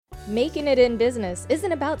Making it in business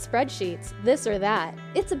isn't about spreadsheets, this or that.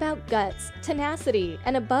 It's about guts, tenacity,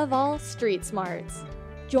 and above all, street smarts.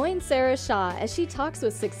 Join Sarah Shaw as she talks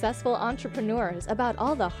with successful entrepreneurs about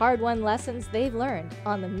all the hard-won lessons they've learned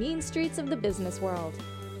on the mean streets of the business world.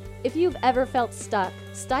 If you've ever felt stuck,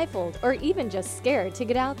 stifled, or even just scared to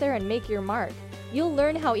get out there and make your mark, you'll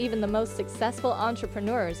learn how even the most successful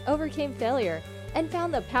entrepreneurs overcame failure and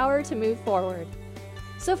found the power to move forward.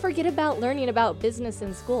 So forget about learning about business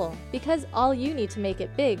in school, because all you need to make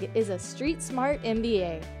it big is a Street Smart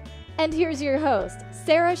MBA. And here's your host,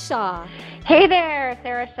 Sarah Shaw. Hey there,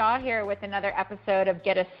 Sarah Shaw here with another episode of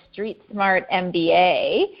Get a Street Smart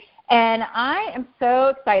MBA. And I am so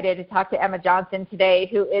excited to talk to Emma Johnson today,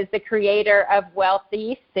 who is the creator of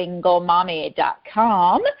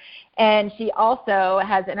WealthySingleMommy.com. And she also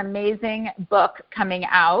has an amazing book coming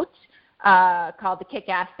out called The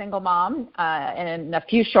Kick-Ass Single Mom in a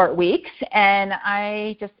few short weeks. And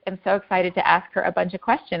I just am so excited to ask her a bunch of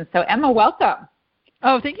questions. So Emma, welcome.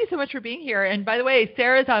 Oh, thank you so much for being here. And by the way,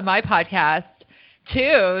 Sarah's on my podcast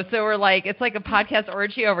too. So we're like, it's like a podcast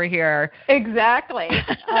orgy over here. Exactly.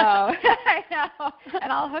 I know.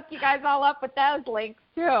 And I'll hook you guys all up with those links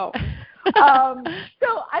too.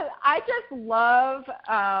 So I just love,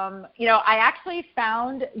 I actually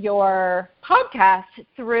found your podcast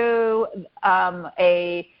through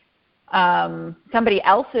somebody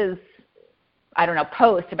else's,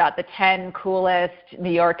 post about the 10 coolest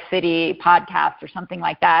New York City podcasts or something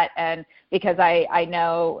like that. And because I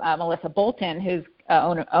know Melissa Bolton, who's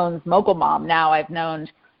owns Mogul Mom now. I've known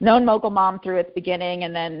Mogul Mom through its beginning,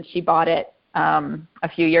 and then she bought it a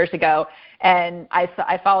few years ago. And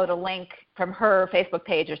I followed a link from her Facebook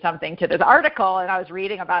page or something to this article, and I was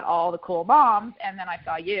reading about all the cool moms, and then I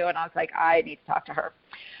saw you, and I was like, I need to talk to her.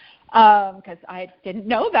 Because I didn't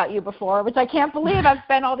know about you before, which I can't believe. I've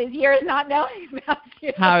spent all these years not knowing about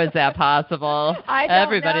you. How is that possible?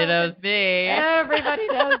 Everybody knows me. Everybody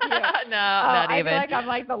knows you. Not even. I feel like I'm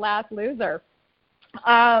like the last loser.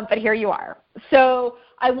 But here you are. So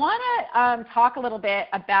I want to talk a little bit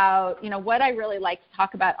about, what I really like to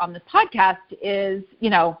talk about on this podcast is,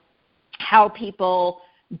 how people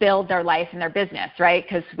build their life and their business, right?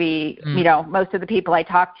 Because most of the people I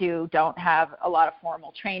talk to don't have a lot of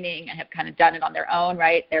formal training and have kind of done it on their own,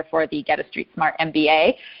 right? Therefore, the Get a Street Smart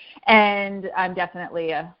MBA. And I'm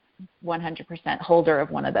definitely a 100% holder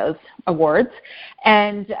of one of those awards.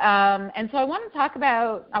 And so I want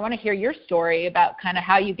to hear your story about kind of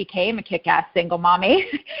how you became a kick-ass single mommy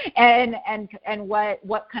and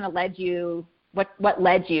what kind of led you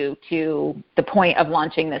to the point of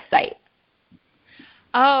launching this site.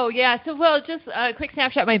 Oh, yeah. So, just a quick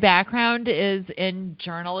snapshot. My background is in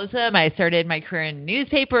journalism. I started my career in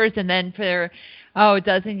newspapers, and then for a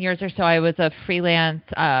dozen years or so, I was a freelance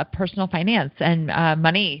personal finance and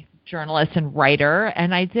money journalist and writer,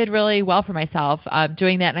 and I did really well for myself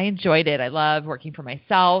doing that, and I enjoyed it. I love working for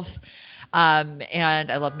myself,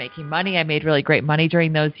 and I love making money. I made really great money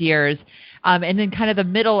during those years. And in kind of the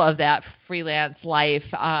middle of that freelance life,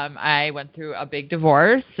 I went through a big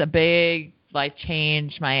divorce, a big life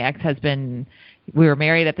change. My ex-husband, we were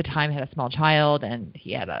married at the time, had a small child, and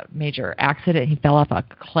he had a major accident. He fell off a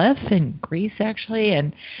cliff in Greece, actually.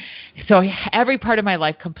 And so every part of my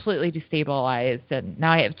life completely destabilized. And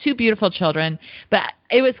now I have two beautiful children. But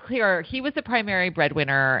it was clear he was the primary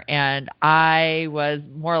breadwinner, and I was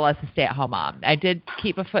more or less a stay-at-home mom. I did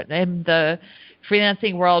keep a foot in the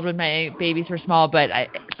freelancing world when my babies were small, but I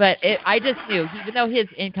just knew, even though his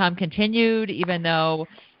income continued, even though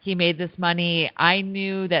he made this money, I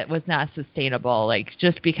knew that was not sustainable,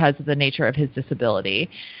 just because of the nature of his disability.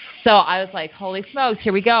 So I was like, holy smokes,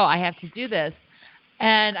 here we go. I have to do this.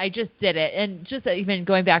 And I just did it. And just even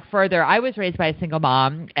going back further, I was raised by a single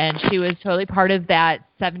mom, and she was totally part of that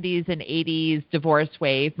 70s and 80s divorce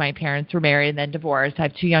wave. My parents were married and then divorced. I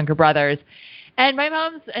have two younger brothers. And my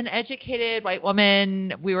mom's an educated white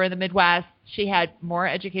woman. We were in the Midwest. She had more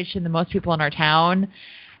education than most people in our town.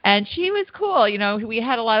 And she was cool. We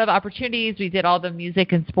had a lot of opportunities. We did all the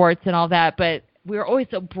music and sports and all that, but we were always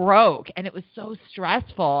so broke, and it was so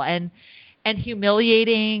stressful and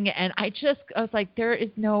humiliating. And I was like, there is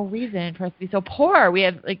no reason for us to be so poor. We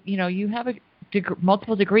have you have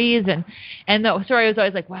multiple degrees, and the story was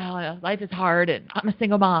always like, wow, life is hard, and I'm a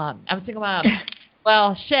single mom.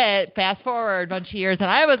 Well, shit, fast forward a bunch of years, and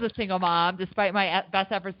I was a single mom, despite my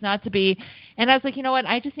best efforts not to be. And I was like, you know what?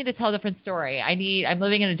 I just need to tell a different story. I'm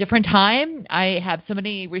living in a different time. I have so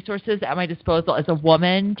many resources at my disposal as a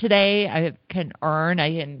woman today. I can earn.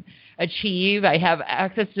 I can achieve. I have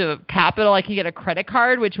access to capital. I can get a credit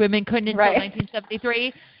card, which women couldn't until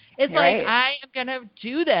 1973. It's like, I am going to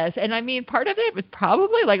do this. And I mean, part of it was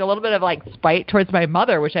probably like a little bit of like spite towards my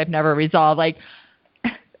mother, which I've never resolved. Like,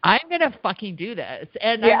 I'm going to fucking do this.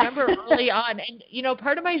 And I remember early on, and, you know,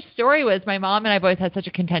 part of my story was my mom and I both had such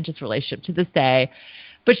a contentious relationship to this day.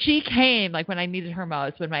 But she came, like, when I needed her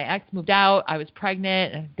most. When my ex moved out, I was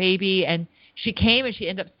pregnant and a baby. And she came and she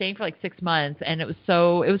ended up staying for like 6 months. And it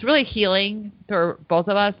was really healing for both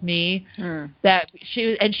of us, me, that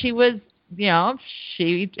she was, you know,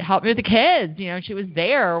 she helped me with the kids. You know, she was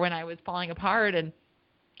there when I was falling apart.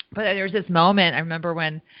 But there was this moment, I remember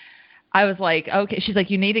when I was like, okay, she's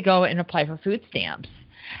like, you need to go and apply for food stamps.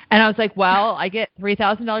 And I was like, well, I get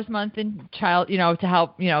 $3,000 a month in child, you know, to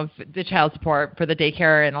help, you know, the child support for the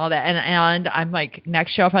daycare and all that. And I'm like,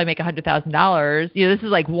 next year I'll probably make $100,000. You know, this is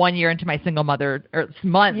like 1 year into my single mother or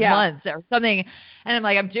months or something. And I'm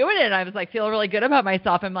like, I'm doing it. And I was like, feeling really good about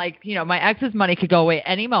myself. I'm like, you know, my ex's money could go away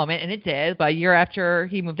any moment. And it did. But a year after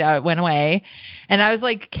he moved out, it went away. And I was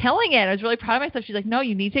like killing it. I was really proud of myself. She's like, no,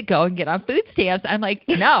 you need to go and get on food stamps. I'm like,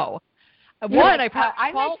 no. I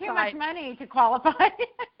make too much money to qualify.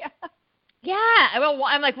 Well,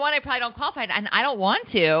 I'm like, one, I probably don't qualify, and I don't want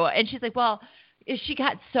to. And she's like, well, she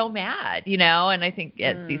got so mad, you know, and I think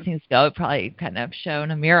as these things go, it probably kind of shone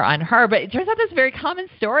a mirror on her. But it turns out this very common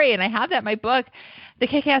story, and I have that in my book, The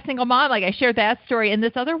Kick-Ass Single Mom. Like, I shared that story. And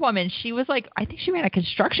this other woman, she was like, I think she ran a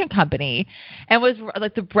construction company and was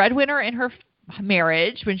like the breadwinner in her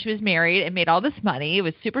marriage when she was married and made all this money. It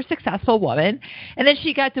was a super successful woman. And then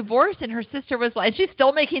she got divorced, and her sister was like, and she's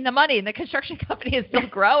still making the money, and the construction company is still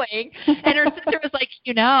growing. And her sister was like,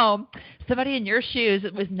 you know, somebody in your shoes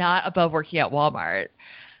was not above working at Walmart.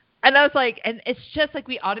 And I was like, and it's just like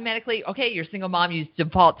we automatically, okay, you're a single mom, you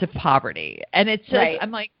default to poverty. And it's just,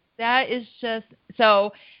 I'm like, that is just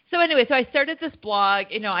so anyway, so I started this blog.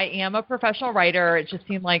 You know, I am a professional writer. It just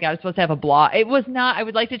seemed like I was supposed to have a blog. It was not. I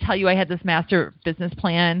would like to tell you I had this master business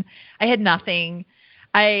plan. I had nothing.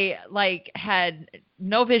 I had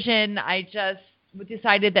no vision. I just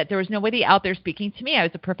decided that there was nobody out there speaking to me. I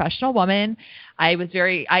was a professional woman. I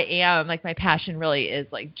am like, my passion really is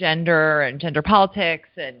like gender and gender politics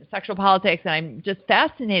and sexual politics. And I'm just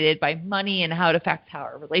fascinated by money and how it affects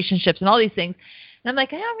our relationships and all these things. And I'm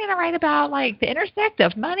like, I'm going to write about like the intersect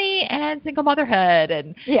of money and single motherhood.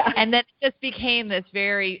 And then it just became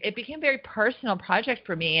very personal project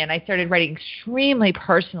for me. And I started writing extremely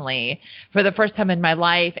personally for the first time in my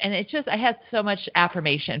life. And I had so much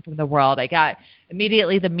affirmation from the world. I got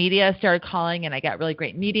immediately, the media started calling, and I got really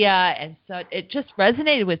great media. And so it just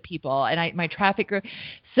resonated with people, and my traffic grew.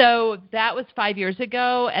 So that was 5 years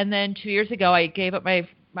ago. And then 2 years ago, I gave up my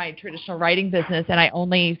traditional writing business, and I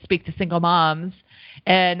only speak to single moms.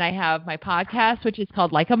 And I have my podcast, which is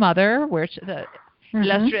called Like a Mother, which the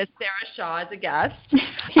illustrious Sarah Shaw is a guest.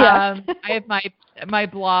 I have my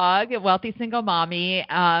blog, Wealthy Single Mommy,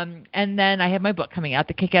 and then I have my book coming out,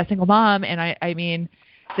 The Kick-Ass Single Mom. And I mean,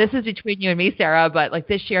 this is between you and me, Sarah, but like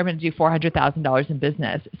this year I'm going to do $400,000 in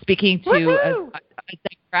business, speaking to a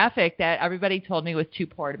demographic that everybody told me was too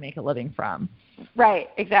poor to make a living from. Right,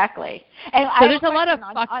 exactly. And so there's a lot of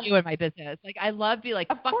fuck you in my business. Like, I love to be like,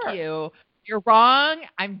 fuck you. You're wrong.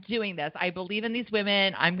 I'm doing this. I believe in these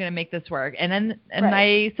women. I'm going to make this work. And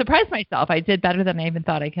I surprised myself. I did better than I even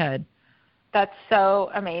thought I could. That's so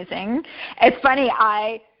amazing. It's funny.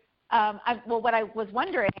 What I was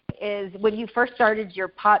wondering is, when you first started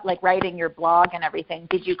your writing your blog and everything,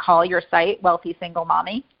 did you call your site Wealthy Single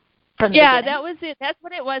Mommy? Yeah, that was it. That's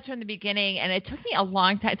what it was from the beginning, and it took me a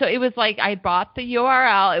long time. So it was like I bought the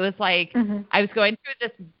URL. It was like I was going through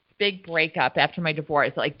this big breakup after my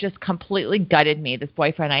divorce, like just completely gutted me, this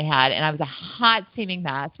boyfriend I had, and I was a hot steaming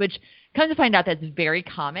mess, which come to find out that's very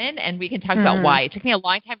common, and we can talk about why. It took me a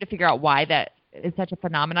long time to figure out why that is such a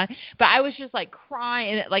phenomenon, but I was just like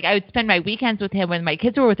crying. Like, I would spend my weekends with him when my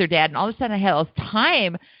kids were with their dad, and all of a sudden I had all this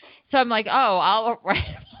time. So I'm like, oh, I'll write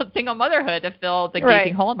about single motherhood to fill the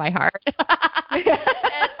gaping hole in my heart. But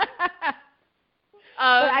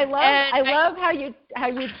I love how you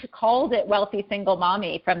called it Wealthy Single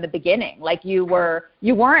Mommy from the beginning. Like, you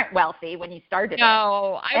weren't wealthy when you started.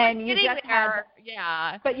 No, I was getting there.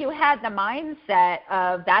 But you had the mindset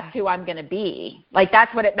of, that's who I'm going to be. Like,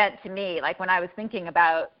 that's what it meant to me. Like, when I was thinking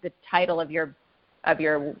about the title of your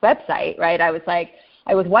website, right? I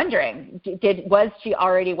was wondering, was she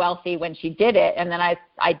already wealthy when she did it? And then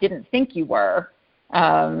I didn't think you were,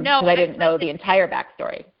 because I didn't know the entire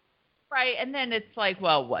backstory. Right, and then it's like,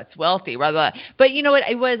 well, what's wealthy? Blah, blah. But you know what?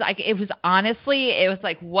 It was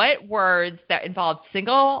like what words that involved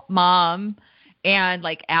single mom and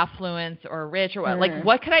like affluence or rich or what? Like,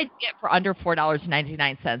 what could I get for under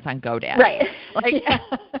 $4.99 on GoDaddy? Right. Like,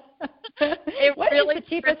 What is the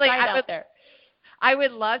cheapest site out there? I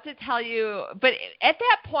would love to tell you, but at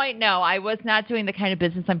that point, no, I was not doing the kind of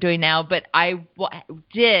business I'm doing now, but I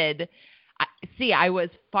was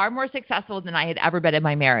far more successful than I had ever been in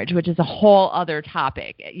my marriage, which is a whole other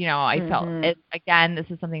topic. I felt again, this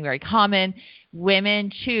is something very common.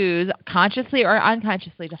 Women choose consciously or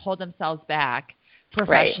unconsciously to hold themselves back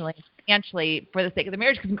professionally, financially for the sake of the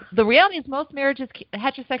marriage. Because the reality is most marriages,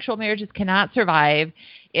 heterosexual marriages, cannot survive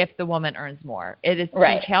if the woman earns more. It is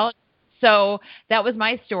too challenging. So that was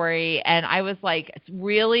my story, and I was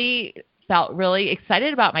felt really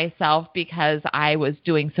excited about myself because I was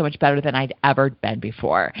doing so much better than I'd ever been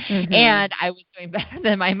before. Mm-hmm. And I was doing better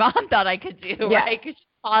than my mom thought I could do, right? Because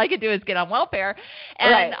all I could do is get on welfare.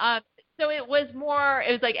 And so it was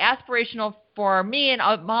like aspirational for me and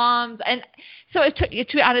moms. And so to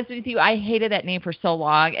be honest with you, I hated that name for so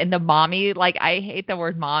long. And the mommy, I hate the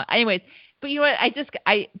word mom. Anyways, but you know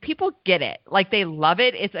what? People get it. They love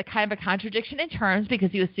it. It's a kind of a contradiction in terms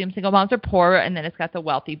because you assume single moms are poor, and then it's got the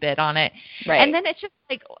wealthy bit on it. Right. And then it's just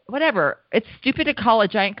whatever. It's stupid to call a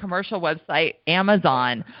giant commercial website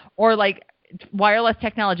Amazon or wireless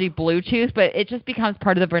technology Bluetooth, but it just becomes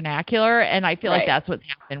part of the vernacular. And I feel like that's what's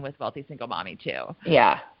happened with Wealthy Single Mommy too.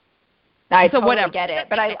 Yeah. I totally get it.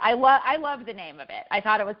 But I love the name of it. I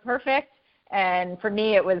thought it was perfect. And for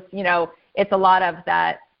me, it was, it's a lot of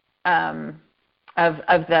that.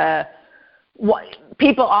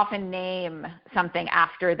 People often name something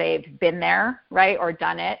after they've been there, right, or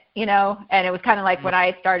done it, and it was kind of like when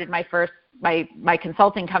I started my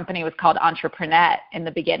consulting company was called Entrepreneur in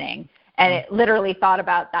the beginning, and it literally thought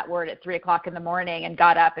about that word at 3:00 in the morning and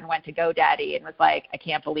got up and went to GoDaddy and was like, I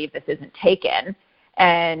can't believe this isn't taken.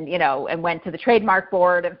 And, and went to the trademark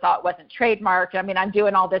board and thought it wasn't trademarked. I mean, I'm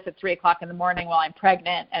doing all this at 3:00 in the morning while I'm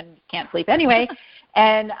pregnant and can't sleep anyway.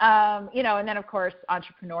 And, and then, of course,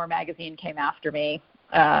 Entrepreneur magazine came after me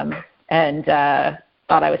and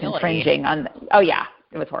thought I was infringing on –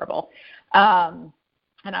 it was horrible. And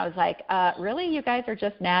I was like, really? You guys are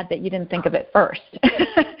just mad that you didn't think of it first.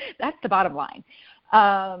 That's the bottom line.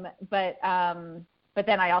 But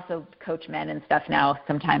then I also coach men and stuff now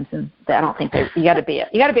sometimes, and I don't think you got to be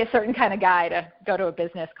a certain kind of guy to go to a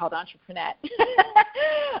business called Entrepreneur.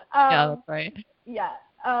 Yeah, that's right. Yeah.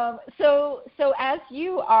 So as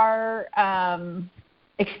you are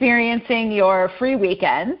experiencing your free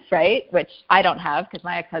weekends, right, which I don't have because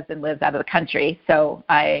my ex-husband lives out of the country, so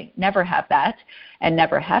I never have that and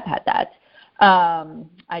never have had that.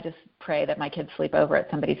 I just pray that my kids sleep over at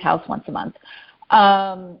somebody's house once a month.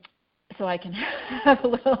 So I can have a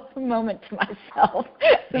little moment to myself,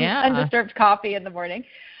 some undisturbed coffee in the morning.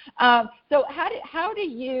 So how do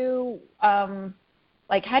you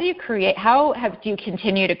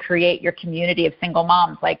continue to create your community of single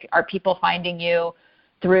moms? Are people finding you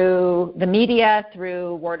through the media,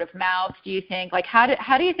 through word of mouth? Do you think, how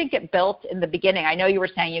do you think it built in the beginning? I know you were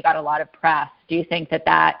saying you got a lot of press. Do you think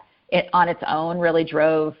that it on its own really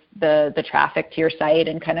drove the traffic to your site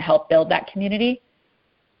and kind of helped build that community?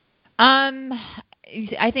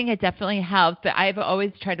 I think it definitely helped, but I've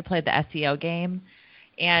always tried to play the SEO game.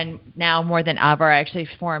 And now more than ever, I actually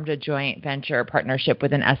formed a joint venture partnership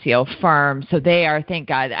with an SEO firm. So they are, thank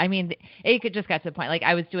God. I mean, it just got to the point,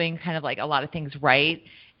 I was doing kind of a lot of things right,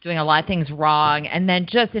 doing a lot of things wrong. And then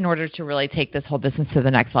just in order to really take this whole business to the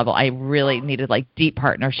next level, I really needed deep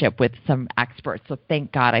partnership with some experts. So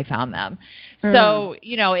thank God I found them. So,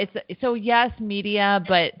 yes, media,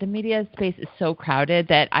 but the media space is so crowded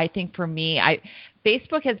that I think for me,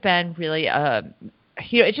 Facebook has been really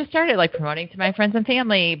it just started promoting to my friends and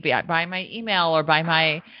family by my email or by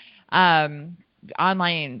my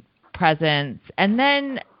online presence. And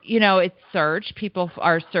then, it's search. People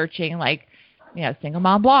are searching single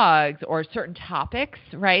mom blogs or certain topics,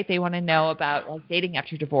 right? They want to know about dating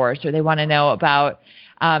after divorce, or they want to know about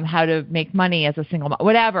how to make money as a single mom,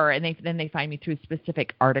 whatever. And then they find me through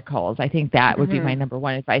specific articles. I think that would be my number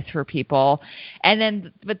one advice for people. And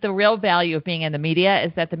then, but the real value of being in the media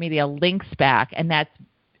is that the media links back, and that's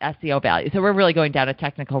SEO value. So we're really going down a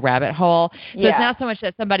technical rabbit hole. So it's not so much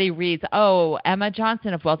that somebody reads, Emma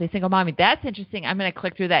Johnson of Wealthy Single Mommy, that's interesting, I'm going to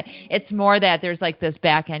click through that. It's more that there's this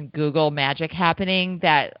back-end Google magic happening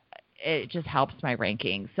that it just helps my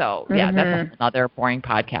ranking. So that's another boring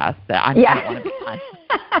podcast that I'm going to want to be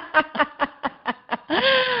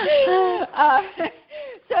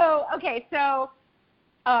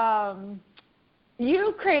on.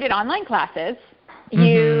 You created online classes.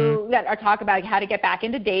 You that are talk about how to get back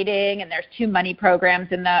into dating, and there's 2 money programs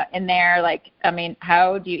in there.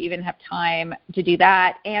 How do you even have time to do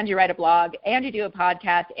that? And you write a blog, and you do a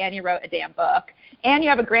podcast, and you wrote a damn book, and you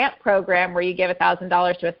have a grant program where you give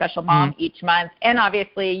 $1,000 to a special mom each month. And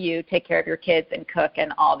obviously you take care of your kids and cook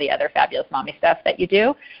and all the other fabulous mommy stuff that you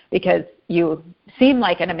do, because you seem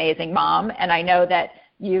like an amazing mom. And I know that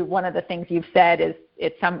one of the things you've said is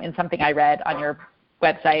in something I read on your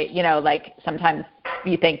website, like sometimes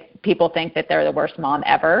people think that they're the worst mom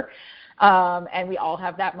ever. And we all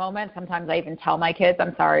have that moment. Sometimes I even tell my kids,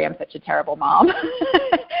 I'm sorry, I'm such a terrible mom.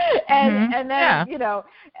 and then,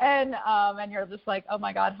 and you're just like, oh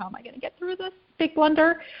my God, how am I going to get through this big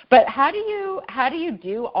blunder? But how do you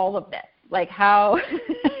do all of this? Like how,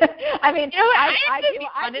 I mean, I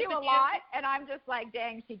do a lot, and I'm just like,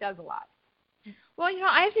 dang, she does a lot. Well,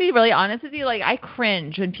 I have to be really honest with you. Like, I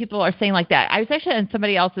cringe when people are saying like that. I was actually on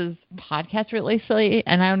somebody else's podcast recently,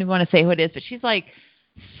 and I don't even want to say who it is, but she's like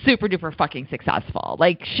super duper fucking successful.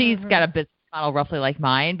 Like, she's got a business model roughly like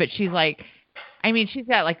mine, but she's like, I mean, she's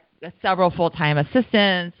got like several full-time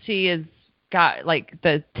assistants. She has got like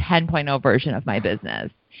the 10.0 version of my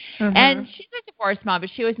business. And she's a divorced mom, but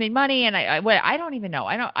she always made money. And I don't even know.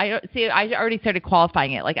 I already started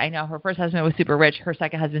qualifying it. Like, I know her first husband was super rich. Her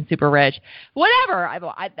second husband, super rich, whatever.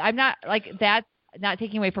 I'm not like, that's not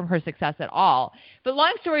taking away from her success at all. But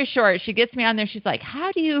long story short, she gets me on there. She's like,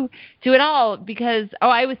 how do you do it all? Because,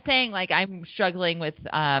 I was saying like, I'm struggling with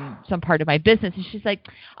some part of my business. And she's like,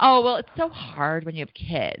 oh, well, it's so hard when you have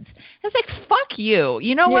kids. I was like, fuck you.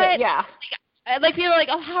 You know what? Yeah. Like, people are like,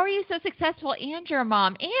 oh, how are you so successful and you're a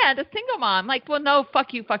mom and a single mom? Like, well, no,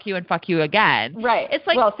 fuck you, and fuck you again. Right. It's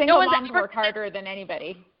like, well, single moms work harder than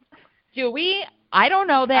anybody. Do we? I don't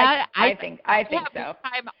know that. I think so.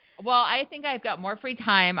 Well, I think I've got more free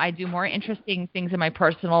time. I do more interesting things in my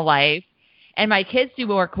personal life. And my kids do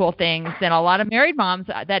more cool things than a lot of married moms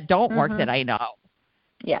that don't work that I know.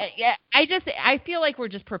 Yeah. I feel like we're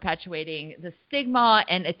just perpetuating the stigma,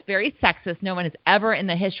 and it's very sexist. No one has ever in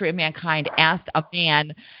the history of mankind asked a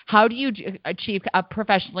man, how do you achieve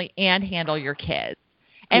professionally and handle your kids?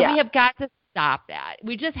 And we have got to stop that.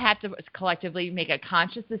 We just have to collectively make a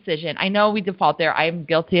conscious decision. I know we default there. I'm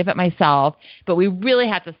guilty of it myself, but we really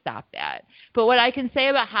have to stop that. But what I can say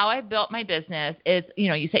about how I built my business is,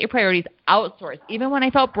 you set your priorities, outsource. Even when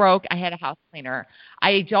I felt broke, I had a house cleaner.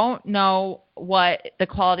 I don't know what the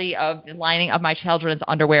quality of the lining of my children's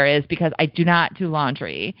underwear is because I do not do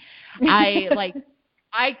laundry.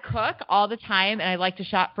 I cook all the time, and I like to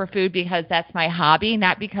shop for food because that's my hobby,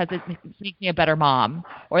 not because it makes me a better mom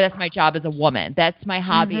or that's my job as a woman. That's my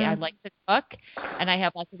hobby. I like to cook, and I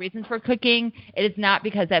have lots of reasons for cooking. It is not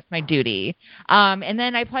because that's my duty. And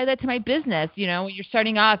then I apply that to my business. When you're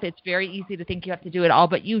starting off, it's very easy to think you have to do it all,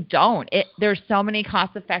 but you don't. There's so many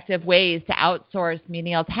cost-effective ways to outsource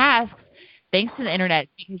menial tasks thanks to the internet,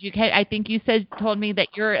 because you can. I think you told me that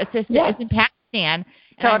your assistant is in Pakistan.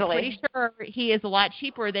 Totally. I'm pretty sure he is a lot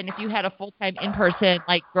cheaper than if you had a full-time in-person,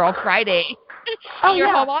 like Girl Friday.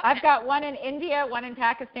 I've got one in India, one in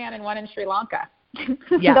Pakistan, and one in Sri Lanka.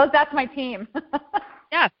 That's my team.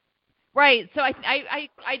 Yeah. Right. So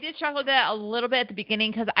I did struggle with that a little bit at the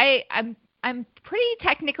beginning because I'm pretty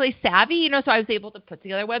technically savvy, so I was able to put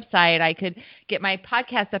together a website. I could get my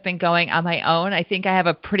podcast up and going on my own. I think I have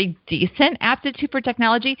a pretty decent aptitude for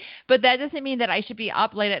technology, but that doesn't mean that I should be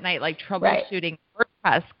up late at night like troubleshooting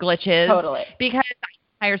WordPress glitches. Totally. Because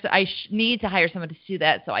I need to hire someone to do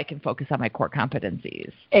that so I can focus on my core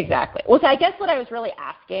competencies. Exactly. Well, so I guess what I was really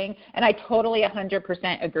asking, and I totally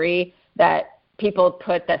 100% agree that people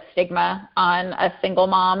put the stigma on us single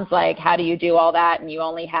moms, like how do you do all that, and you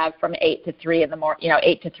only have from 8 to 3 in the morning,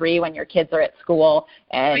 8 to 3 when your kids are at school,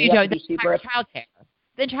 and you have to be super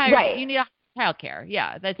childcare. You need a childcare.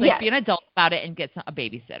 Yeah, that's like be an adult about it and get a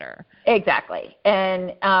babysitter. Exactly.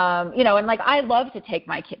 And and like I love to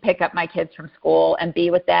pick up my kids from school and be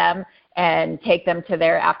with them and take them to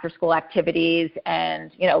their after school activities,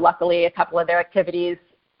 and luckily a couple of their activities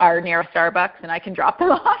are near a Starbucks, and I can drop them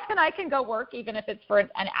off and I can go work even if it's for an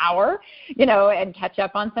hour, and catch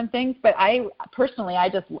up on some things. But I personally,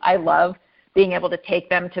 I love being able to take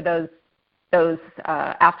them to those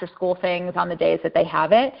after school things on the days that they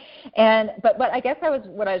have it. But I guess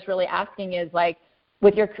what I was really asking is, like,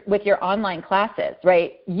 with your online classes,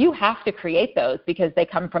 right? You have to create those because they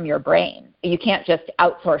come from your brain. You can't just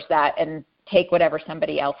outsource that and take whatever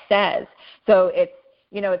somebody else says. So it's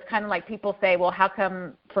kind of like people say, well, how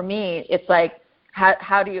come for me, it's like,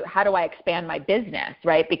 how do I expand my business,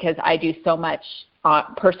 right? Because I do so much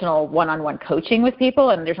personal one-on-one coaching with people,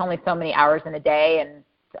 and there's only so many hours in a day and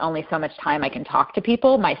only so much time I can talk to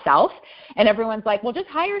people myself. And everyone's like, well, just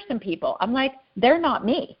hire some people. I'm like, they're not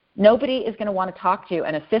me. Nobody is going to want to talk to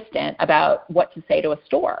an assistant about what to say to a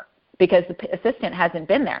store because the assistant hasn't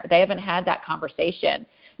been there. They haven't had that conversation.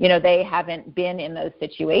 they haven't been in those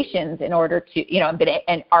situations in order to,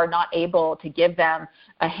 and are not able to give them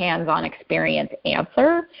a hands-on experience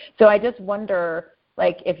answer. So I just wonder,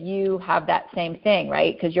 like, if you have that same thing,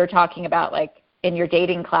 right? Because you're talking about, like, in your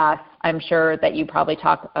dating class, I'm sure that you probably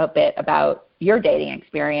talk a bit about your dating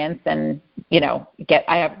experience, and I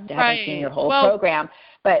haven't seen your whole program,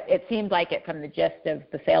 but it seems like it from the gist of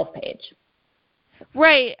the sales page.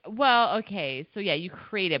 Right. Well, okay. So yeah, you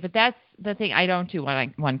create it, but that's the thing. I don't do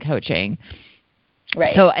one-on-one coaching.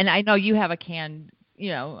 Right. So, and I know you have a thing.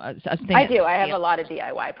 I do. I have a lot of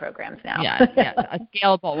DIY programs now. Yeah, a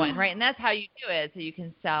scalable one, right? And that's how you do it. So you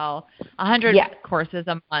can sell 100 courses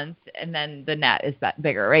a month, and then the net is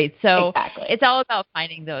bigger, right? So exactly. It's all about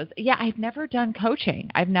finding those. Yeah, I've never done coaching.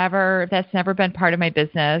 That's never been part of my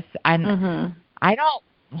business. And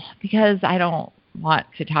because I don't want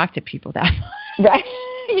to talk to people that much. Right.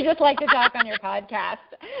 You just like to talk on your podcast.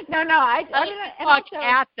 No, I talk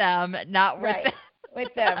at them, not with them.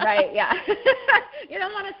 With them, right? Yeah. You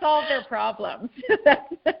don't want to solve their problems.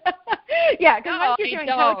 Yeah, because once you're doing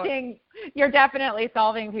coaching, you're definitely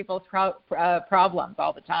solving people's problems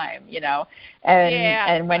all the time,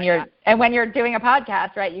 And when you're doing a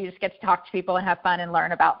podcast, right, you just get to talk to people and have fun and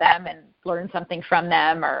learn about them and learn something from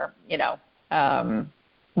them, or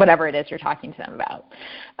whatever it is you're talking to them about.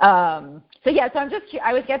 So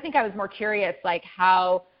I think I was more curious, like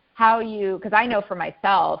how you, because I know for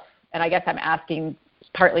myself, and I guess I'm asking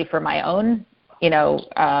partly for my own,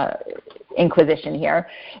 inquisition here,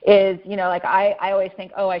 is, like I always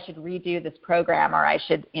think, I should redo this program, or I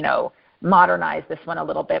should, modernize this one a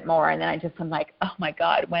little bit more. And then I'm like, oh my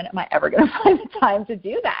God, when am I ever going to find the time to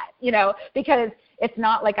do that? Because it's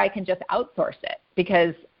not like I can just outsource it,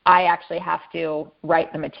 because I actually have to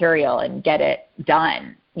write the material and get it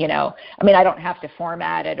done. I don't have to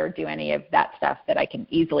format it or do any of that stuff that I can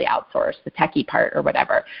easily outsource, the techie part or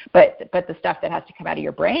whatever. But the stuff that has to come out of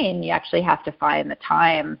your brain, you actually have to find the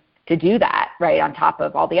time to do that, right, on top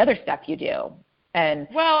of all the other stuff you do. And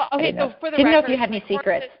well, okay, so for the didn't record, know if you had any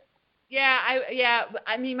secrets.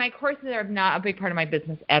 My courses are not a big part of my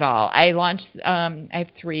business at all. I launched, I have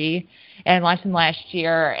 3, and launched them last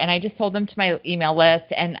year, and I just sold them to my email list,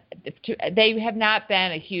 and they have not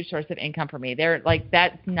been a huge source of income for me. They're like,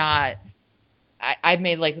 that's not, I've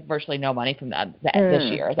made like virtually no money from that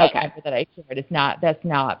this year. That number that I shared that's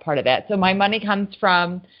not part of that. So my money comes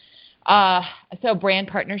from, brand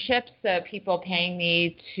partnerships, so people paying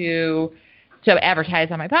me to advertise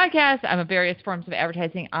on my podcast. I'm various forms of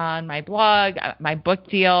advertising on my blog, my book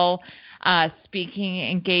deal, speaking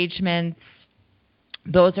engagements.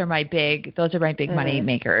 Those are my big money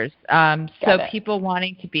makers. So people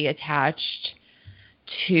wanting to be attached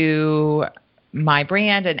to my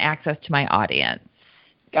brand and access to my audience.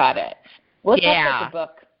 Got it. Well, let's talk about your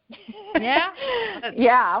book. Yeah.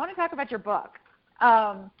 Yeah, I want to talk about your book.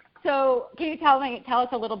 So can you tell us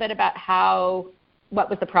a little bit about what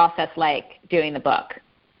was the process like doing the book?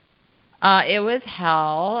 It was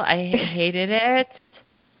hell. I hated it.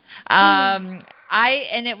 And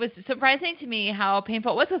it was surprising to me how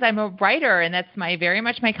painful it was, because I'm a writer, and that's very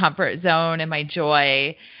much my comfort zone and my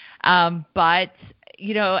joy. But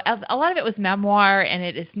a lot of it was memoir, and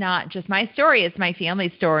it is not just my story. It's my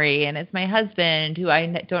family's story, and it's my husband, who I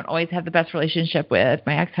don't always have the best relationship with,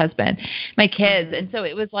 my ex-husband, my kids. And so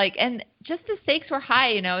it was like, and just the stakes were high.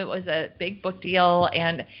 It was a big book deal,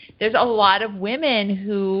 and there's a lot of women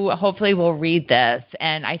who hopefully will read this.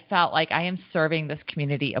 And I felt like I am serving this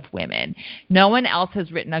community of women. No one else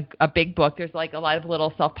has written a big book. There's like a lot of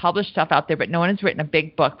little self-published stuff out there, but no one has written a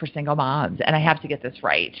big book for single moms, and I have to get this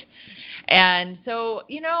right. And so,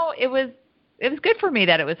 it was good for me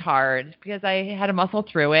that it was hard, because I had to muscle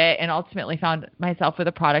through it and ultimately found myself with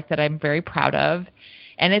a product that I'm very proud of.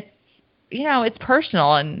 And it's, it's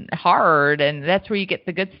personal and hard, and that's where you get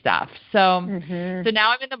the good stuff. So, so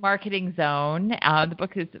now I'm in the marketing zone. The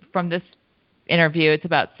book is, from this interview, it's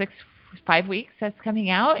about 5 weeks that's coming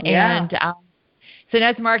out. Yeah. And so now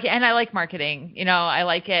it's marketing, and I like marketing. I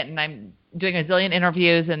like it, and I'm doing a zillion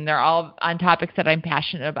interviews, and they're all on topics that I'm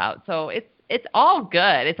passionate about. So it's all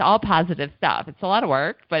good. It's all positive stuff. It's a lot of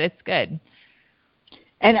work, but it's good.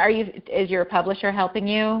 And is your publisher helping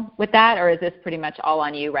you with that, or is this pretty much all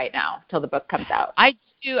on you right now till the book comes out? I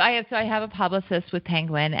do. I have a publicist with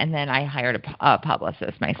Penguin, and then I hired a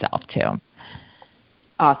publicist myself too.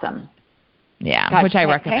 Awesome. Yeah, gosh, which I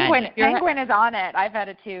recommend. Penguin is on it. I've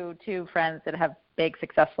had two friends that have big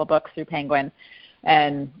successful books through Penguin,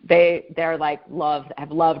 and they're like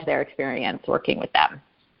have loved their experience working with them.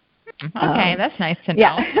 Okay, that's nice to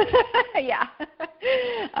know. Yeah.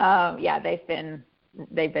 Yeah, they've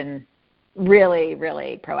been really,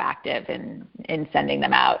 really proactive in sending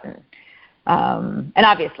them out. And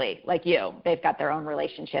obviously, like you, they've got their own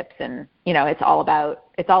relationships, and it's all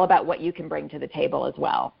about what you can bring to the table as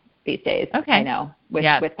well these days. Okay. I know with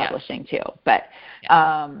publishing too, but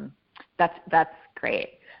that's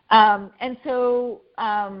great. And so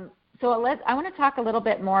I want to talk a little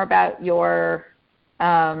bit more about your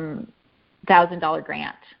 $1,000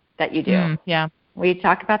 grant that you do. Yeah. Will you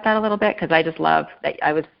talk about that a little bit? Because I just love that.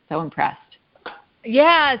 I was so impressed.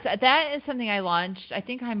 Yes, that is something I launched. I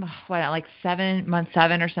think I'm month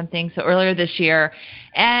 7 or something. So earlier this year,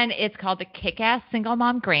 and it's called the Kick-Ass Single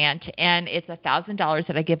Mom Grant, and it's $1,000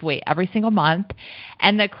 that I give away every single month.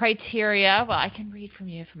 And the criteria, well, I can read from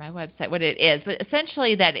my website what it is, but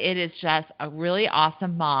essentially that it is just a really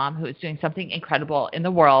awesome mom who is doing something incredible in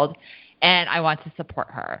the world, and I want to support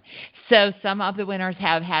her. So some of the winners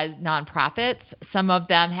have had nonprofits. Some of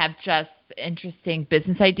them have just interesting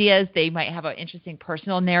business ideas. They might have an interesting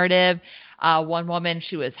personal narrative. One woman,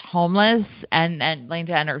 she was homeless and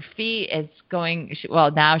landed on her feet.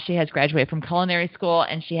 Now she has graduated from culinary school,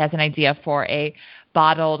 and she has an idea for a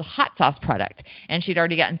bottled hot sauce product. And she'd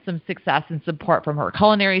already gotten some success and support from her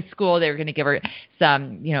culinary school. They were going to give her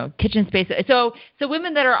some, kitchen space. So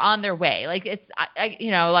women that are on their way, like a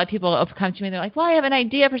lot of people have come to me and they're like, well, I have an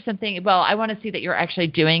idea for something. Well, I want to see that you're actually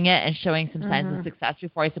doing it and showing some signs of success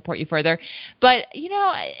before I support you further. But,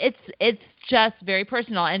 it's just very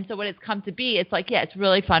personal. And so what it's come to be, it's like, it's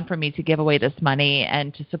really fun for me to give away this money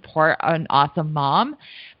and to support an awesome mom.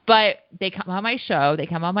 But they come on my show, they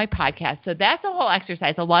come on my podcast. So that's a whole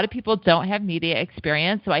exercise. A lot of people don't have media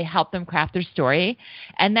experience, so I help them craft their story.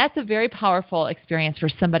 And that's a very powerful experience for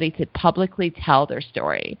somebody to publicly tell their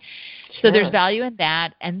story. Sure. So there's value in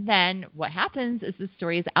that. And then what happens is the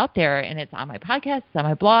story is out there, and it's on my podcast, it's on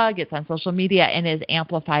my blog, it's on social media, and is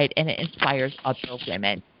amplified, and it inspires other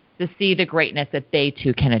women to see the greatness that they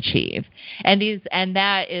too can achieve. And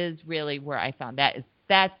that is really where I found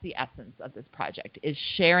that's the essence of this project, is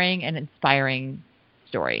sharing and inspiring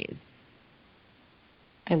stories.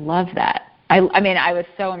 I love that. I was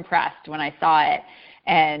so impressed when I saw it,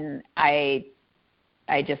 and I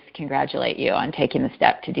just congratulate you on taking the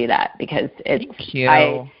step to do that, because it's Thank you.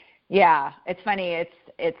 It's funny.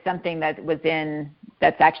 It's something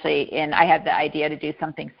that's actually in. I had the idea to do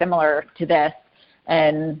something similar to this,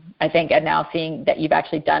 and I think now seeing that you've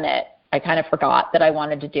actually done it, I kind of forgot that I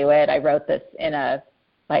wanted to do it. I wrote this in a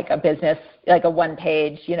business, like a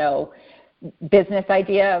one-page, business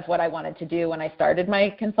idea of what I wanted to do when I started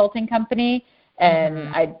my consulting company.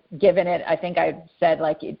 And I'd given it, I think I said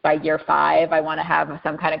by year 5, I want to have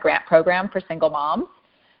some kind of grant program for single moms.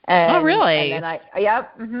 And, oh, really? And then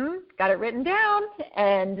got it written down.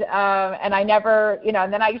 And I never,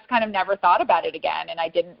 and then I just kind of never thought about it again. And I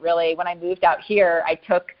didn't really, when I moved out here, I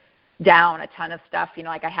took down a ton of stuff,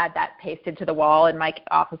 I had that pasted to the wall in my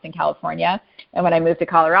office in California. And when I moved to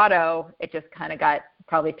Colorado, it just kind of got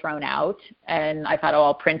probably thrown out. And I thought,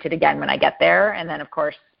 I'll print it again when I get there. And then, of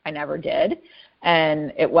course, I never did.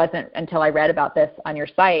 And it wasn't until I read about this on your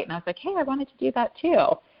site, and I was like, hey, I wanted to do that too.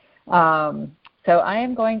 So I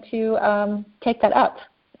am going to take that up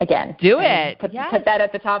again. Do it. Put that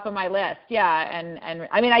at the top of my list. Yeah. And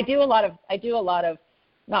I do a lot of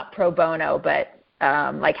not pro bono, but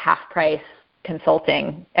half price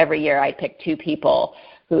consulting every year. I pick 2 people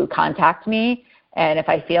who contact me, and if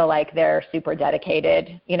I feel like they're super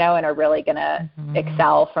dedicated, and are really going to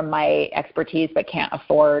excel from my expertise but can't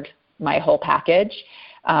afford my whole package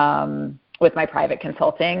with my private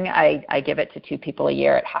consulting, I give it to 2 people a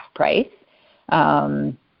year at half price.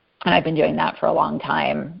 And I've been doing that for a long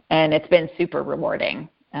time, and it's been super rewarding.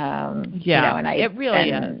 It really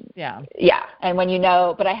is. Yeah. Yeah. And when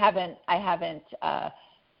but I haven't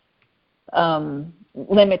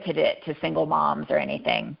limited it to single moms or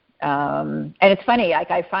anything. And it's funny,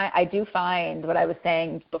 I do find what I was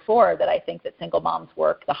saying before, that I think that single moms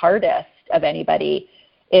work the hardest of anybody,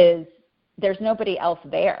 is there's nobody else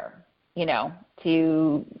there,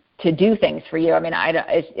 to do things for you.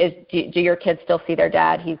 Do your kids still see their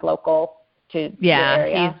dad? He's local to your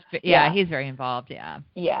area? He's very involved.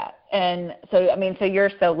 Yeah. And so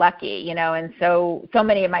you're so lucky, and so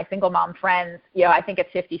many of my single mom friends, I think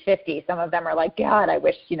it's 50-50. Some of them are like, God, I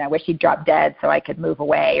wish he'd drop dead so I could move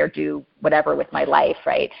away or do whatever with my life,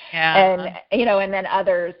 right? Yeah. And and then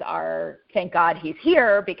others are, thank God he's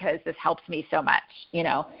here because this helps me so much,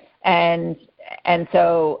 and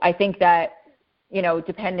so I think that,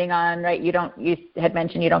 depending on, right, you had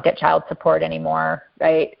mentioned you don't get child support anymore,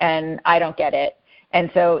 right? And I don't get it.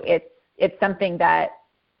 And so it's something that,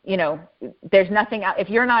 there's nothing out, if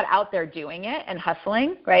you're not out there doing it and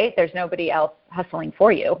hustling, right, there's nobody else hustling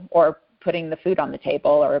for you or putting the food on the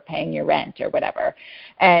table or paying your rent or whatever.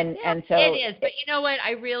 And so it is. But you know what?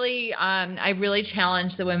 I really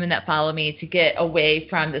challenge the women that follow me to get away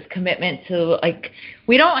from this commitment to, like,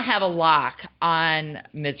 we don't have a lock on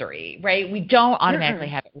misery, right? We don't automatically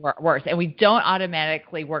have it worse, and we don't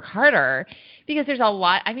automatically work harder, because there's a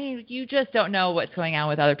lot. I mean, you just don't know what's going on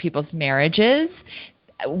with other people's marriages.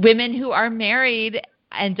 Women who are married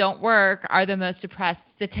and don't work are the most depressed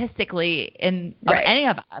statistically of any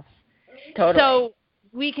of us. Totally. So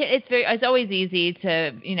it's always easy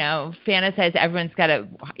to, fantasize. Everyone's got to,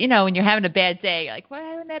 when you're having a bad day, you're like, what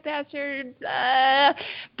happened to that bastard?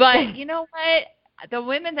 But you know what? The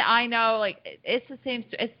women that I know, like, it's the same.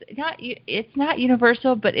 It's not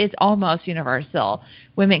universal, but it's almost universal.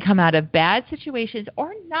 Women come out of bad situations,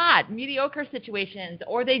 or not mediocre situations,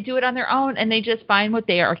 or they do it on their own, and they just find what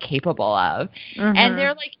they are capable of. Mm-hmm. And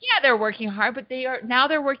they're like, they're working hard, but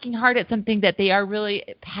they're working hard at something that they are really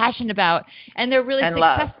passionate about, and they're really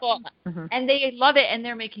successful, and they love it, and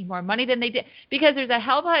they're making more money than they did, because there's a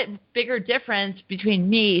hell of a bigger difference between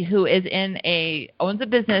me, who owns a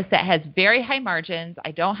business that has very high margins.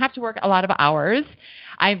 I don't have to work a lot of hours.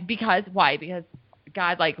 Why? Because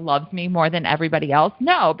God, like, loves me more than everybody else?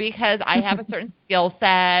 No, because I have a certain skill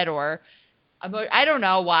set, or I don't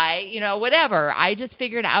know why, whatever. I just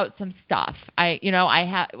figured out some stuff. I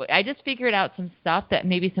just figured out some stuff that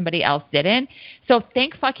maybe somebody else didn't. So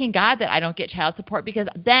thank fucking God that I don't get child support, because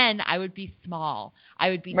then I would be small. I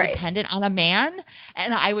would be dependent on a man,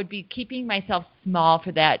 and I would be keeping myself small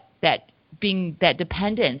for that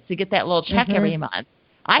dependence to get that little check every month.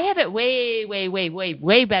 I have it way, way, way, way,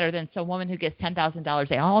 way better than some woman who gets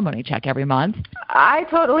 $10,000 alimony check every month. I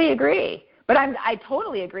totally agree. But I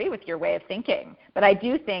totally agree with your way of thinking. But I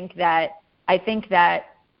do think that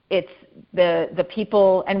it's the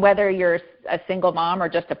people, and whether you're a single mom or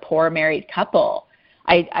just a poor married couple,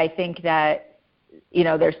 I think that,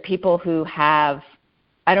 there's people who have,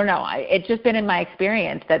 I don't know, it's just been in my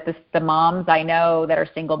experience that the moms I know that are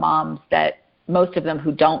single moms, that most of them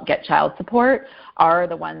who don't get child support are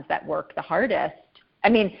the ones that work the hardest. I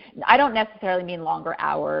mean, I don't necessarily mean longer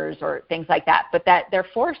hours or things like that, but that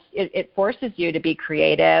it forces you to be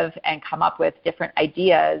creative and come up with different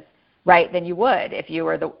ideas, right, than you would if you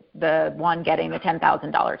were the one getting the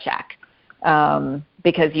 $10,000 check,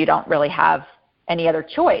 because you don't really have any other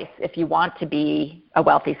choice if you want to be a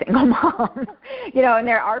wealthy single mom. And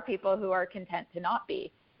there are people who are content to not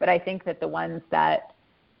be. But I think that the ones that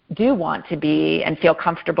do want to be and feel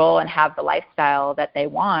comfortable and have the lifestyle that they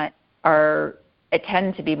want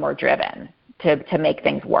tend to be more driven to make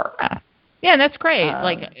things work. Yeah, and that's great.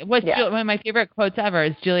 One of my favorite quotes ever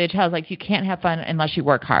is Julia Child's, like, you can't have fun unless you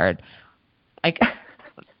work hard. Like,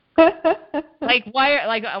 like, why?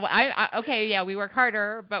 Like, we work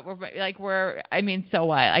harder, but so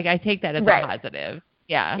what? Like, I take that as a positive.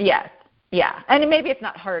 Yeah. Yes. Yeah. And maybe it's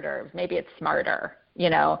not harder. Maybe it's smarter,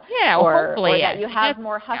 Yeah, or hopefully. Or that you have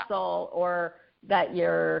more hustle, or that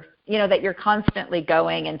you're constantly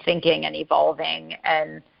going and thinking and evolving.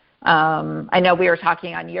 And I know we were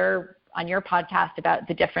talking on your podcast about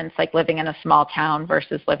the difference, like, living in a small town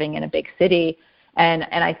versus living in a big city. And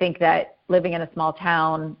I think that living in a small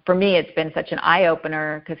town, for me, it's been such an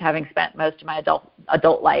eye-opener, because having spent most of my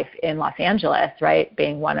adult life in Los Angeles, right,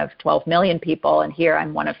 being one of 12 million people, and here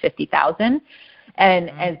I'm one of 50,000. And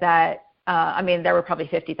as that, there were probably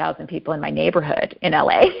 50,000 people in my neighborhood in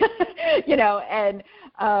LA, and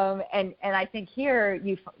I think here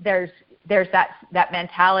there's that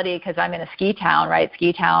mentality, because I'm in a ski town, right?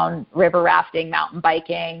 Ski town, river rafting, mountain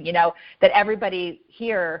biking, that everybody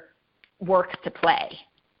here works to play.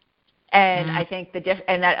 And I think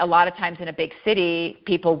and that a lot of times in a big city,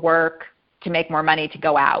 people work to make more money to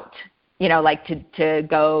go out, like to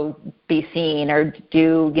go be seen, or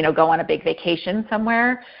do, go on a big vacation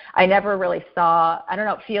somewhere. I never really saw, I don't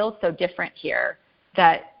know, it feels so different here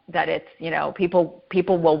that it's,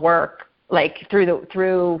 people will work, like,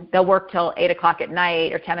 they'll work till 8 o'clock at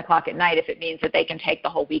night or 10 o'clock at night if it means that they can take the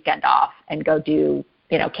whole weekend off and go do,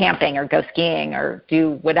 camping or go skiing or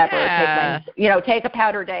do whatever. Take a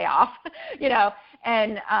powder day off,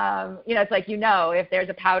 and, it's like, if there's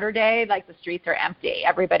a powder day, like, the streets are empty.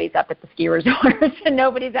 Everybody's up at the ski resorts and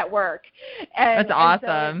nobody's at work. And, that's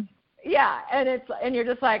awesome. And you're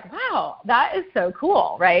just like, wow, that is so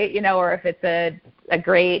cool, right? Or if it's a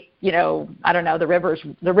great, I don't know, the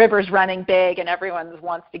river's running big and everyone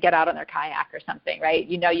wants to get out on their kayak or something, right?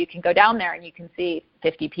 You can go down there and you can see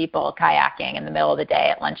 50 people kayaking in the middle of the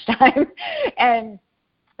day at lunchtime. And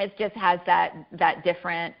it just has that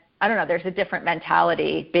different, I don't know, there's a different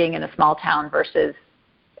mentality being in a small town versus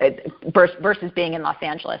versus being in Los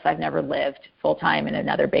Angeles. I've never lived full time in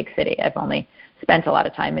another big city. I've only spent a lot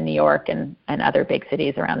of time in New York and other big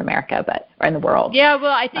cities around America, or in the world. Yeah,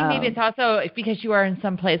 well, I think maybe it's also because you are in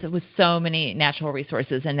some place with so many natural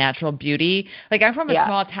resources and natural beauty. Like, I'm from a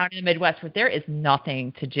small town in the Midwest where there is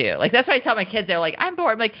nothing to do. Like, that's why I tell my kids, they're like, I'm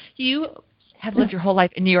bored. I'm like, you have lived your whole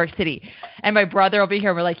life in New York City. And my brother will be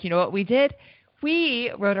here. We're like, you know what we did?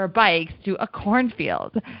 We rode our bikes to a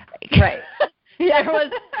cornfield. Right. There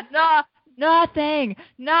was nothing,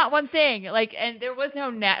 not one thing. Like, and there was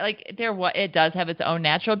no it does have its own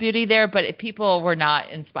natural beauty there, but people were not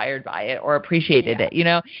inspired by it or appreciated it, you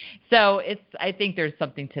know? So I think there's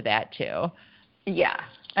something to that too. Yeah.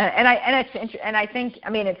 I think, I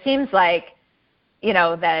mean, it seems like, you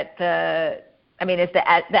know, that it's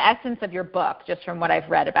the essence of your book, just from what I've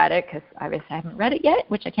read about it, because obviously I haven't read it yet,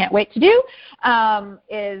 which I can't wait to do,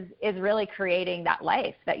 is really creating that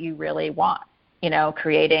life that you really want. You know,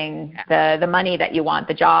 creating the money that you want,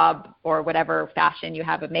 the job or whatever fashion you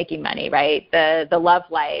have of making money, right? The love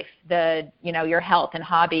life, your health and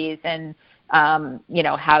hobbies, and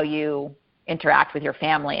how you interact with your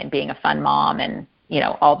family and being a fun mom, and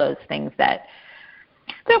all those things that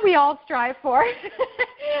we all strive for.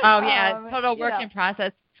 Oh yeah, total work in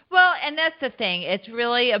process. Well, and that's the thing. It's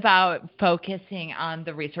really about focusing on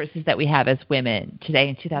the resources that we have as women today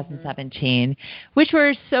in 2017, which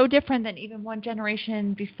were so different than even one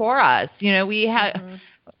generation before us. You know, we have,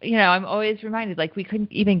 I'm always reminded, like, we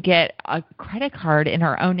couldn't even get a credit card in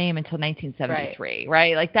our own name until 1973,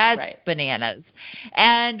 right? Like, that's bananas.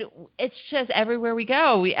 And it's just everywhere we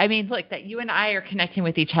go. Look, that you and I are connecting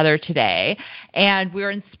with each other today, and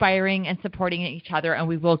we're inspiring and supporting each other, and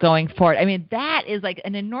we will going forward. I mean, that is like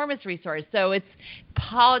an enormous resource. So it's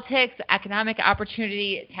politics, economic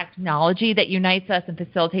opportunity, technology that unites us and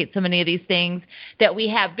facilitates so many of these things that we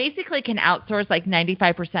have basically can outsource like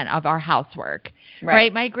 95% of our housework.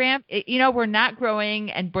 Right. My we're not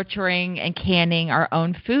growing and butchering and canning our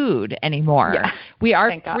own food anymore. Yeah. We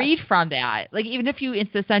are freed from that. Like, even if you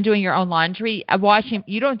insist on doing your own laundry,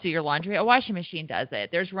 you don't do your laundry, a washing machine does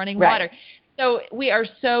it. There's running water. So we are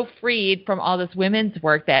so freed from all this women's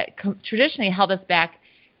work that traditionally held us back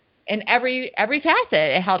in every facet.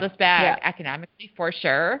 It held us back economically, for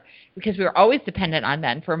sure, because we were always dependent on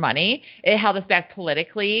men for money. It held us back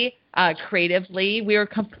politically, creatively. We were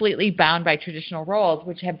completely bound by traditional roles,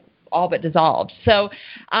 which have all but dissolved. So,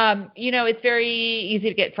 it's very easy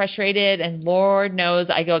to get frustrated, and Lord knows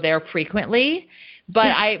I go there frequently.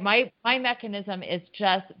 But my mechanism is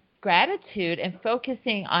just gratitude and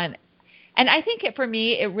focusing on, and I think for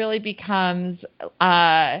me, it really becomes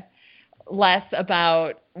less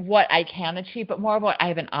about what I can achieve, but more of what I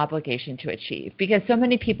have an obligation to achieve, because so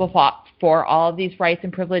many people fought for all of these rights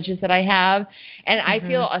and privileges that I have. And I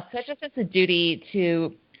feel such a sense of duty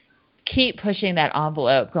to keep pushing that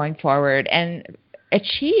envelope going forward and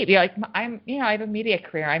achieve. I have a media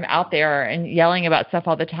career. I'm out there and yelling about stuff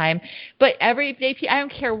all the time, but every day, I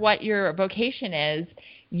don't care what your vocation is,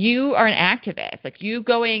 you are an activist. Like, you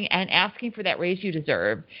going and asking for that raise you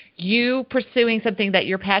deserve, you pursuing something that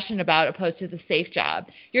you're passionate about opposed to the safe job.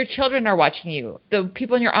 Your children are watching you. The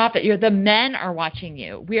people in your office, the men are watching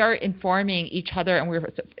you. We are informing each other, and we're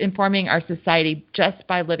informing our society just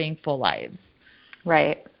by living full lives.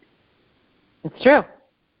 Right. It's true.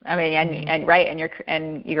 I mean,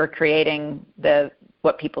 and you're creating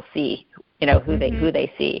what people see, who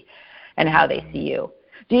they see and how they see you.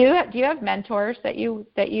 Do you have mentors that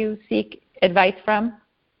you seek advice from?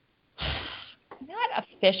 Not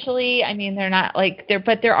officially. I mean, they're not like there,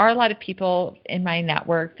 but there are a lot of people in my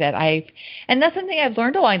network that and that's something I've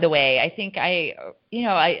learned along the way. I think I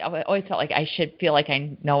always felt like I should feel like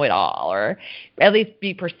I know it all, or at least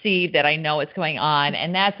be perceived that I know what's going on.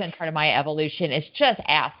 And that's been part of my evolution, is just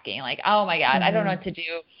asking, like, oh my God, I don't know what to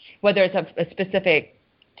do, whether it's a specific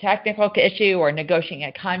technical issue or negotiating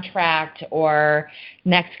a contract or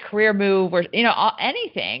next career move, or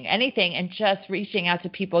anything, and just reaching out to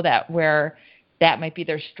people where that might be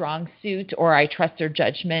their strong suit, or I trust their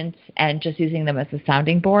judgment, and just using them as a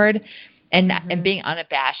sounding board, and being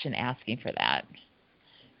unabashed and asking for that.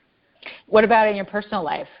 What about in your personal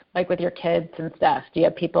life, like with your kids and stuff? Do you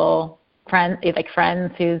have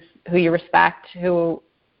friends who you respect, who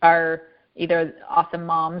are either awesome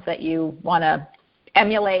moms that you want to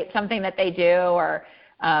emulate something that they do, or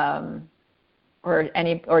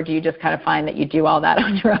do you just kind of find that you do all that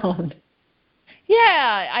on your own?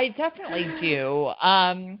 Yeah, I definitely do.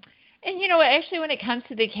 And actually, when it comes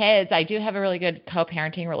to the kids, I do have a really good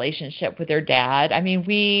co-parenting relationship with their dad. I mean,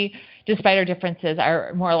 we, despite our differences,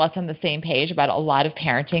 are more or less on the same page about a lot of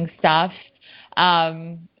parenting stuff.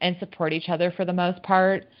 and support each other for the most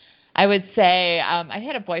part. I would say I've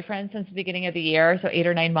had a boyfriend since the beginning of the year, so 8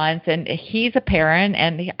 or 9 months, and he's a parent,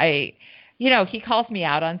 and he calls me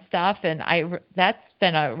out on stuff, and that's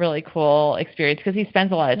been a really cool experience because he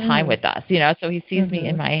spends a lot of time with us, so he sees me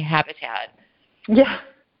in my habitat. Yeah.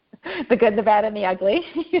 The good, the bad, and the ugly.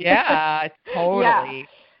 Yeah, totally.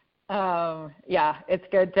 Yeah, it's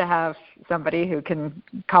good to have somebody who can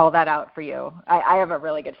call that out for you. I have a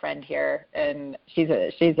really good friend here, and she's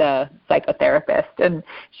a psychotherapist, and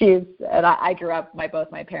I grew up.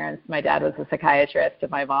 Both my parents, my dad was a psychiatrist,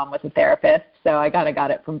 and my mom was a therapist. So I kind of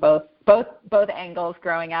got it from both angles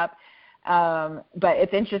growing up. But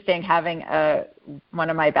it's interesting having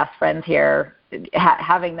one of my best friends here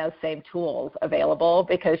having those same tools available,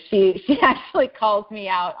 because she actually calls me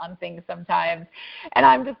out on things sometimes, and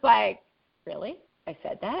I'm just like, really? I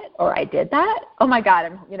said that, or I did that? Oh my God!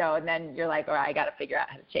 And then you're like, all right, I got to figure out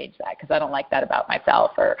how to change that because I don't like that about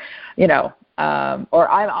myself, or or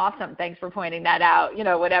I'm awesome. Thanks for pointing that out.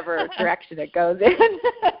 Whatever direction it goes in.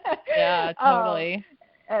 Yeah, totally.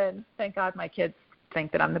 And thank God my kids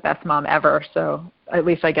think that I'm the best mom ever, so at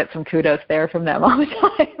least I get some kudos there from them all the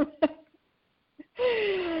time.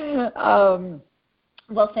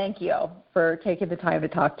 Well, thank you for taking the time to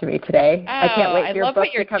talk to me today. I can't wait for your book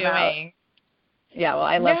to come out. Yeah, well,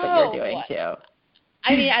 I love what you're doing too.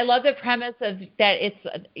 I mean, I love the premise of that it's,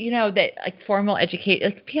 that like formal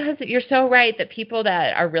education, because you're so right that people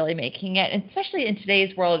that are really making it, and especially in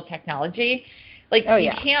today's world of technology,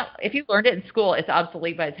 you can't, if you learned it in school, it's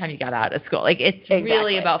obsolete by the time you got out of school. It's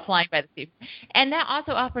really about flying by the seat. And that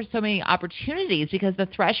also offers so many opportunities because the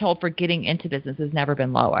threshold for getting into business has never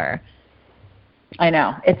been lower. I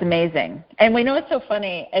know. It's amazing. And we know what's so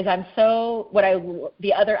funny is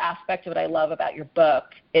the other aspect of what I love about your book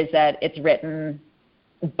is that it's written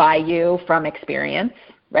by you from experience,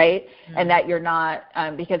 right? Mm-hmm. And that you're not,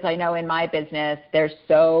 because I know in my business, there's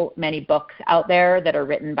so many books out there that are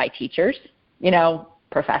written by teachers,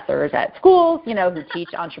 professors at schools, who teach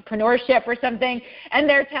entrepreneurship or something, and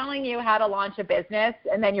they're telling you how to launch a business,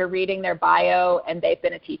 and then you're reading their bio, and they've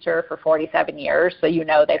been a teacher for 47 years, so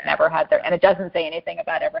they've never had and it doesn't say anything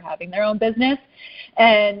about ever having their own business.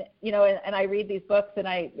 And, and I read these books, and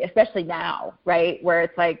especially now, right, where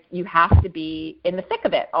it's like you have to be in the thick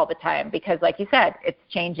of it all the time because, like you said, it's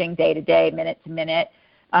changing day to day, minute to minute,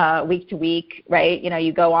 week to week, right?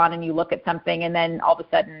 You go on and you look at something, and then all of a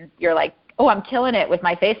sudden you're like, oh, I'm killing it with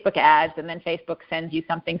my Facebook ads, and then Facebook sends you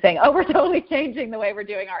something saying, oh, we're totally changing the way we're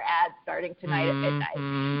doing our ads starting tonight at midnight,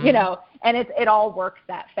 and it all works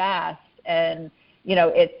that fast. And,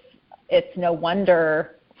 it's no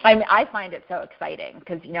wonder. I find it so exciting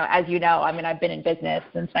because, as I've been in business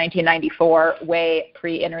since 1994, way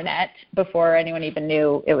pre-internet, before anyone even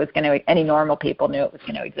knew any normal people knew it was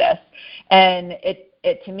going to exist. And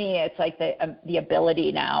it to me, it's like the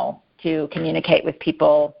ability now to communicate with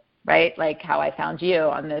people, right? Like how I found you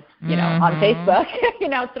on this, on Facebook,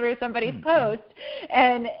 through somebody's post,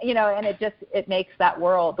 and and it makes that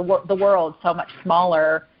world, the world so much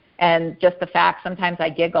smaller. And just the fact, sometimes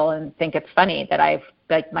I giggle and think it's funny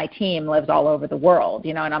that my team lives all over the world,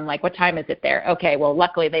 and I'm like, what time is it there? Okay, well,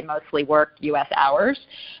 luckily they mostly work U.S. hours,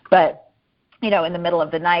 but in the middle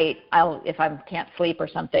of the night, if I can't sleep or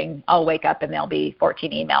something, I'll wake up and there'll be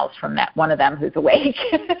 14 emails from that one of them who's awake,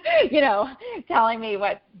 telling me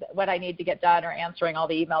what I need to get done or answering all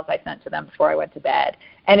the emails I sent to them before I went to bed.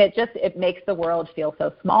 And it makes the world feel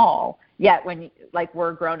so small. Yet when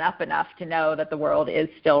we're grown up enough to know that the world is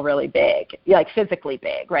still really big, physically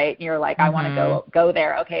big, right? And you're like, I want to go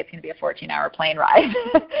there. Okay, it's going to be a 14-hour plane ride.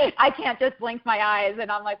 I can't just blink my eyes,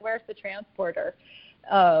 and I'm like, where's the transporter?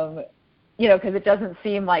 Because it doesn't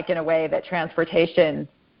seem like, in a way, that transportation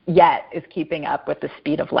yet is keeping up with the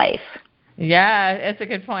speed of life. Yeah, it's a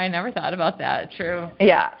good point. I never thought about that. True.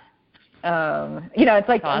 Yeah. It's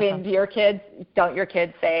like, awesome. Don't your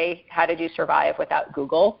kids say, how did you survive without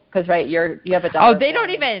Google? Because, right, you have a daughter. Oh, they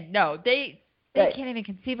don't even, no, they can't even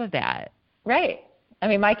conceive of that. Right.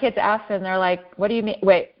 My kids ask, and they're like, what do you mean?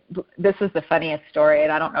 Wait, this is the funniest story,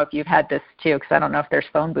 and I don't know if you've had this too, because I don't know if there's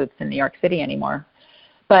phone booths in New York City anymore.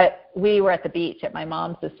 But we were at the beach at my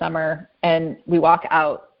mom's this summer, and we walk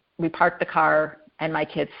out, we park the car, and my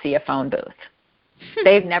kids see a phone booth.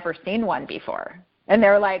 They've never seen one before. And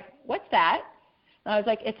they're like, what's that? And I was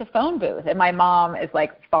like, it's a phone booth. And my mom is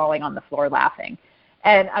falling on the floor laughing.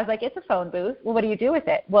 And I was like, it's a phone booth. Well, what do you do with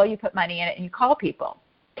it? Well, you put money in it and you call people.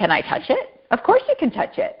 Can I touch it? Of course you can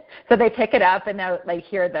touch it. So they pick it up and they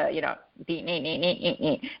hear the, beep, nee, nee, nee, nee,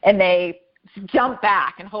 nee, and they jump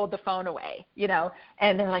back and hold the phone away,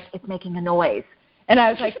 and they're like, it's making a noise. And I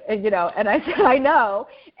was like, and I said, I know.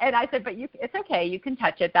 And I said, but it's okay. You can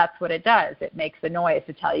touch it. That's what it does. It makes a noise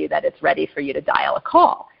to tell you that it's ready for you to dial a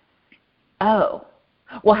call. Oh,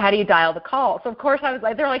 well, how do you dial the call? So, of course, I was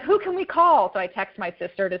like, they're like, who can we call? So I text my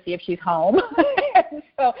sister to see if she's home. And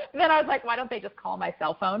so then I was like, why don't they just call my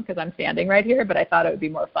cell phone? Because I'm standing right here. But I thought it would be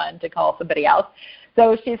more fun to call somebody else.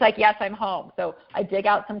 So she's like, yes, I'm home. So I dig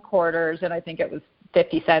out some quarters, and I think it was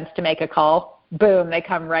 50 cents to make a call. Boom, they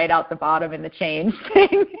come right out the bottom in the change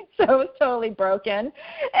thing. So it was totally broken,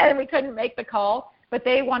 and we couldn't make the call. But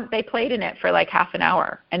they played in it for like half an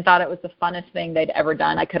hour and thought it was the funnest thing they'd ever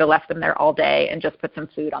done. I could have left them there all day and just put some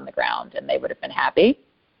food on the ground, and they would have been happy.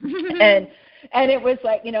 And it was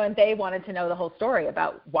like, and they wanted to know the whole story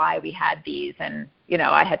about why we had these. And,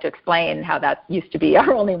 I had to explain how that used to be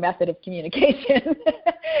our only method of communication.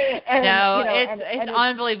 It's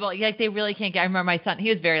unbelievable. Like, they really can't get, I remember my son, he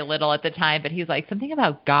was very little at the time, but he was like, something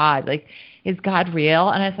about God. Like, is God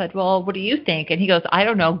real? And I said, well, what do you think? And he goes, I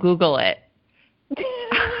don't know. Google it.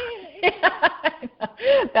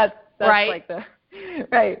 That's right. Like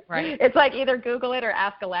right. It's like either Google it or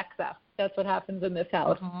ask Alexa. That's what happens in this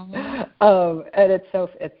house. Mm-hmm. And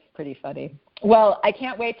it's pretty funny. Well, I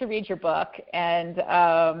can't wait to read your book, and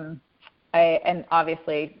and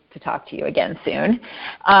obviously to talk to you again soon.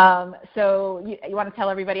 So you want to tell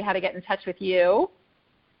everybody how to get in touch with you?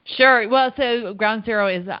 Sure. Well, so Ground Zero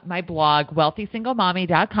is my blog,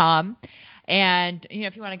 wealthysinglemommy.com. And,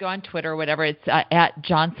 if you want to go on Twitter or whatever, it's at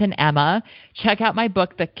Johnson Emma. Check out my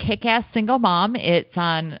book, The Kick-Ass Single Mom. It's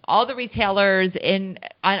on all the retailers.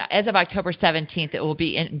 As of October 17th, it will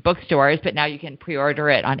be in bookstores, but now you can pre-order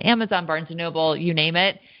it on Amazon, Barnes & Noble, you name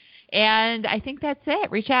it. And I think that's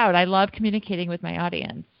it. Reach out. I love communicating with my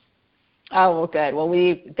audience. Oh, well, good. Well,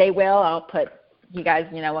 they will. I'll put, you guys,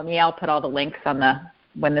 I'll put all the links on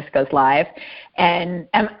when this goes live. And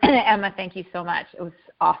Emma, thank you so much. It was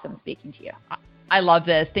awesome speaking to you. I love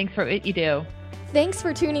this. Thanks for what you do. Thanks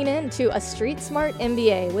for tuning in to A Street Smart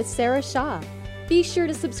MBA with Sarah Shaw. Be sure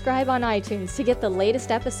to subscribe on iTunes to get the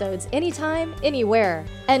latest episodes anytime, anywhere.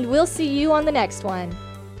 And we'll see you on the next one.